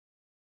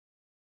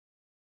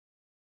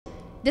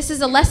this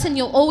is a lesson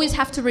you'll always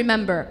have to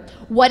remember.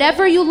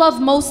 Whatever you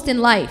love most in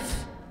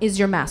life is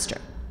your master.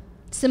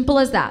 Simple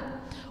as that.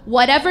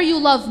 Whatever you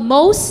love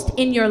most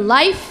in your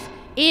life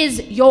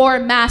is your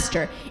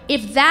master.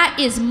 If that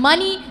is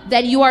money,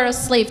 then you are a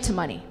slave to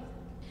money.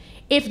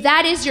 If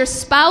that is your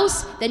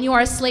spouse, then you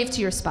are a slave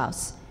to your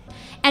spouse.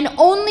 And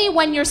only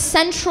when your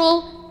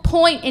central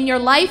point in your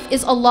life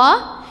is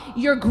Allah,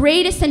 your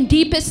greatest and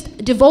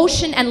deepest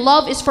devotion and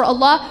love is for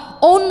Allah,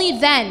 only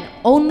then,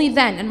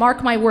 and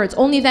mark my words,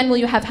 only then will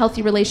you have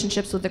healthy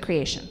relationships with the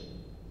creation.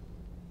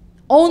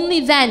 Only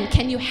then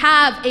can you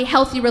have a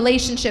healthy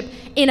relationship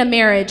in a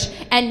marriage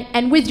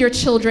and with your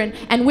children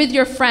and with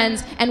your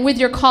friends and with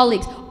your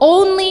colleagues.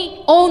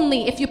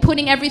 Only if you're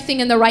putting everything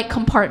in the right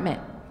compartment.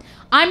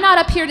 I'm not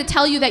up here to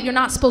tell you that you're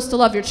not supposed to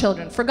love your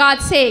children. For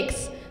God's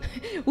sakes,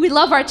 we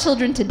love our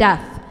children to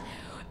death.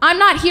 I'm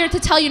not here to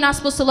tell you you're not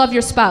supposed to love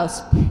your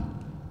spouse.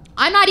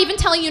 I'm not even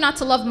telling you not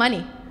to love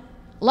money.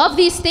 Love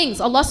these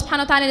things. Allah subhanahu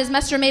wa ta'ala and His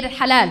Messenger made it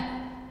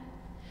halal.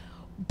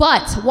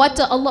 But what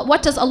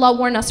does Allah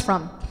warn us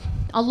from?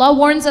 Allah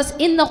warns us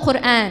in the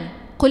Quran.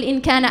 قُلْ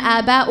إِن كَانَ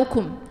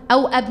آبَاؤُكُمْ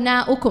أَوْ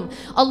أَبْنَاؤُكُمْ.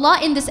 Allah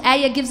in this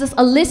ayah gives us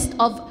a list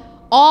of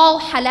all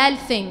halal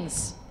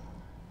things.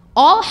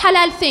 All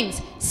halal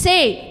things.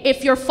 Say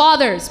if your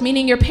fathers,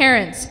 meaning your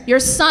parents, your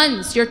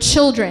sons, your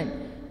children.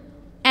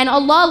 And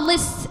Allah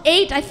lists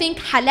 8, I think,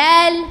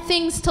 halal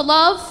things to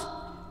love.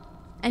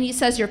 And He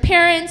says your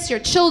parents, your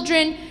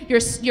children, your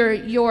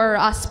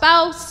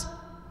spouse,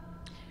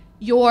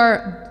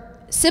 your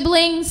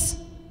siblings,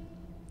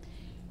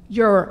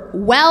 your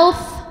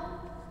wealth,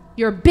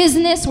 your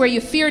business where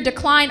you fear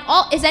decline.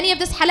 Is any of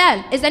this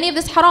halal? Is any of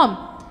this haram?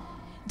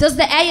 Does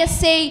the ayah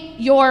say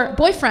your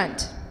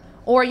boyfriend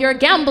or your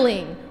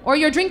gambling or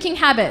your drinking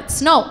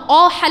habits? No,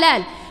 all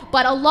halal.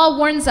 But Allah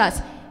warns us,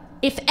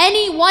 if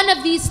any one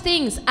of these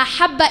things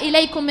ahabba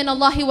ilaykum min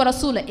Allahi wa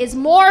rasulah is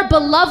more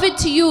beloved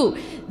to you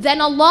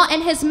than Allah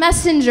and His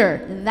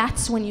Messenger,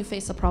 that's when you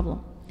face a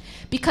problem.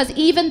 Because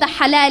even the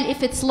halal,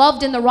 if it's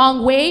loved in the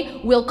wrong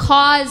way, will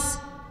cause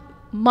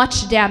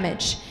much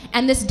damage.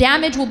 And this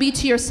damage will be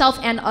to yourself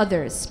and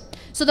others.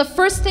 So the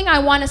first thing I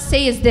want to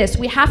say is this: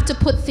 we have to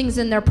put things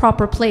in their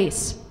proper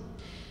place.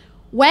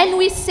 When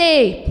we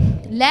say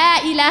La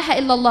ilaha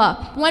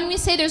illallah, when we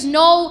say there's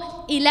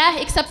no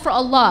ilah except for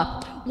Allah,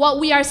 what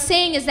we are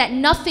saying is that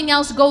nothing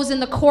else goes in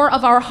the core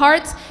of our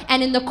hearts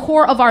and in the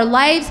core of our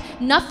lives.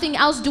 Nothing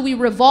else do we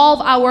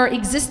revolve our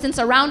existence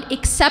around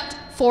except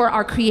for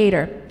our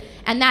Creator.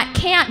 And that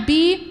can't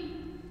be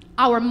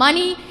our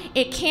money,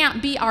 it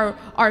can't be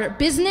our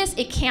business,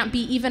 it can't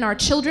be even our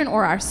children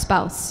or our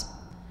spouse.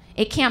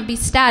 It can't be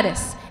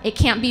status, it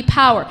can't be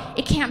power,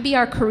 it can't be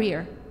our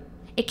career.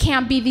 It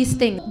can't be these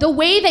things. The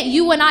way that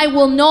you and I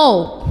will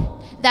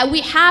know that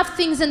we have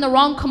things in the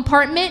wrong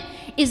compartment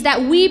is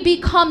that we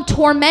become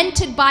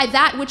tormented by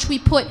that which we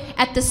put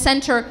at the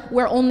center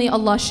where only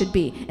Allah should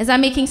be. Is that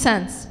making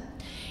sense?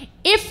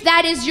 If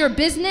that is your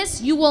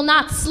business, you will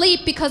not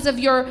sleep because of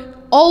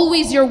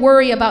always your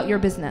worry about your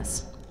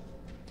business.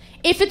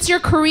 If it's your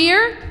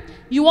career,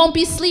 you won't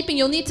be sleeping.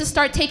 You'll need to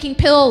start taking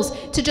pills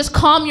to just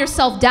calm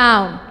yourself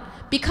down.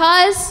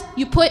 Because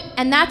you put,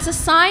 and that's a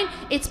sign,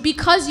 it's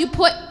because you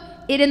put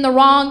it in the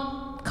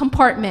wrong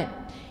compartment.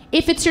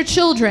 If it's your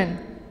children,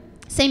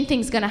 same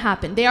thing's gonna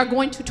happen. They are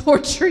going to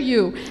torture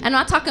you. I'm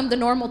not talking the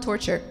normal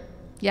torture,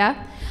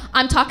 yeah?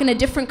 I'm talking a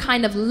different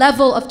kind of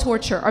level of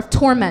torture, of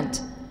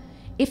torment.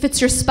 If it's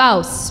your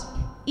spouse,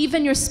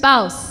 even your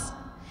spouse,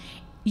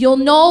 you'll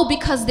know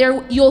because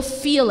you'll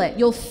feel it.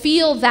 You'll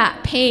feel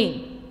that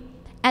pain.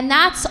 And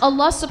that's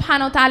Allah subhanahu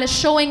wa ta'ala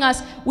showing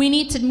us we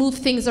need to move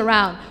things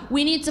around.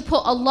 We need to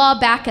put Allah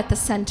back at the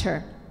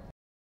center.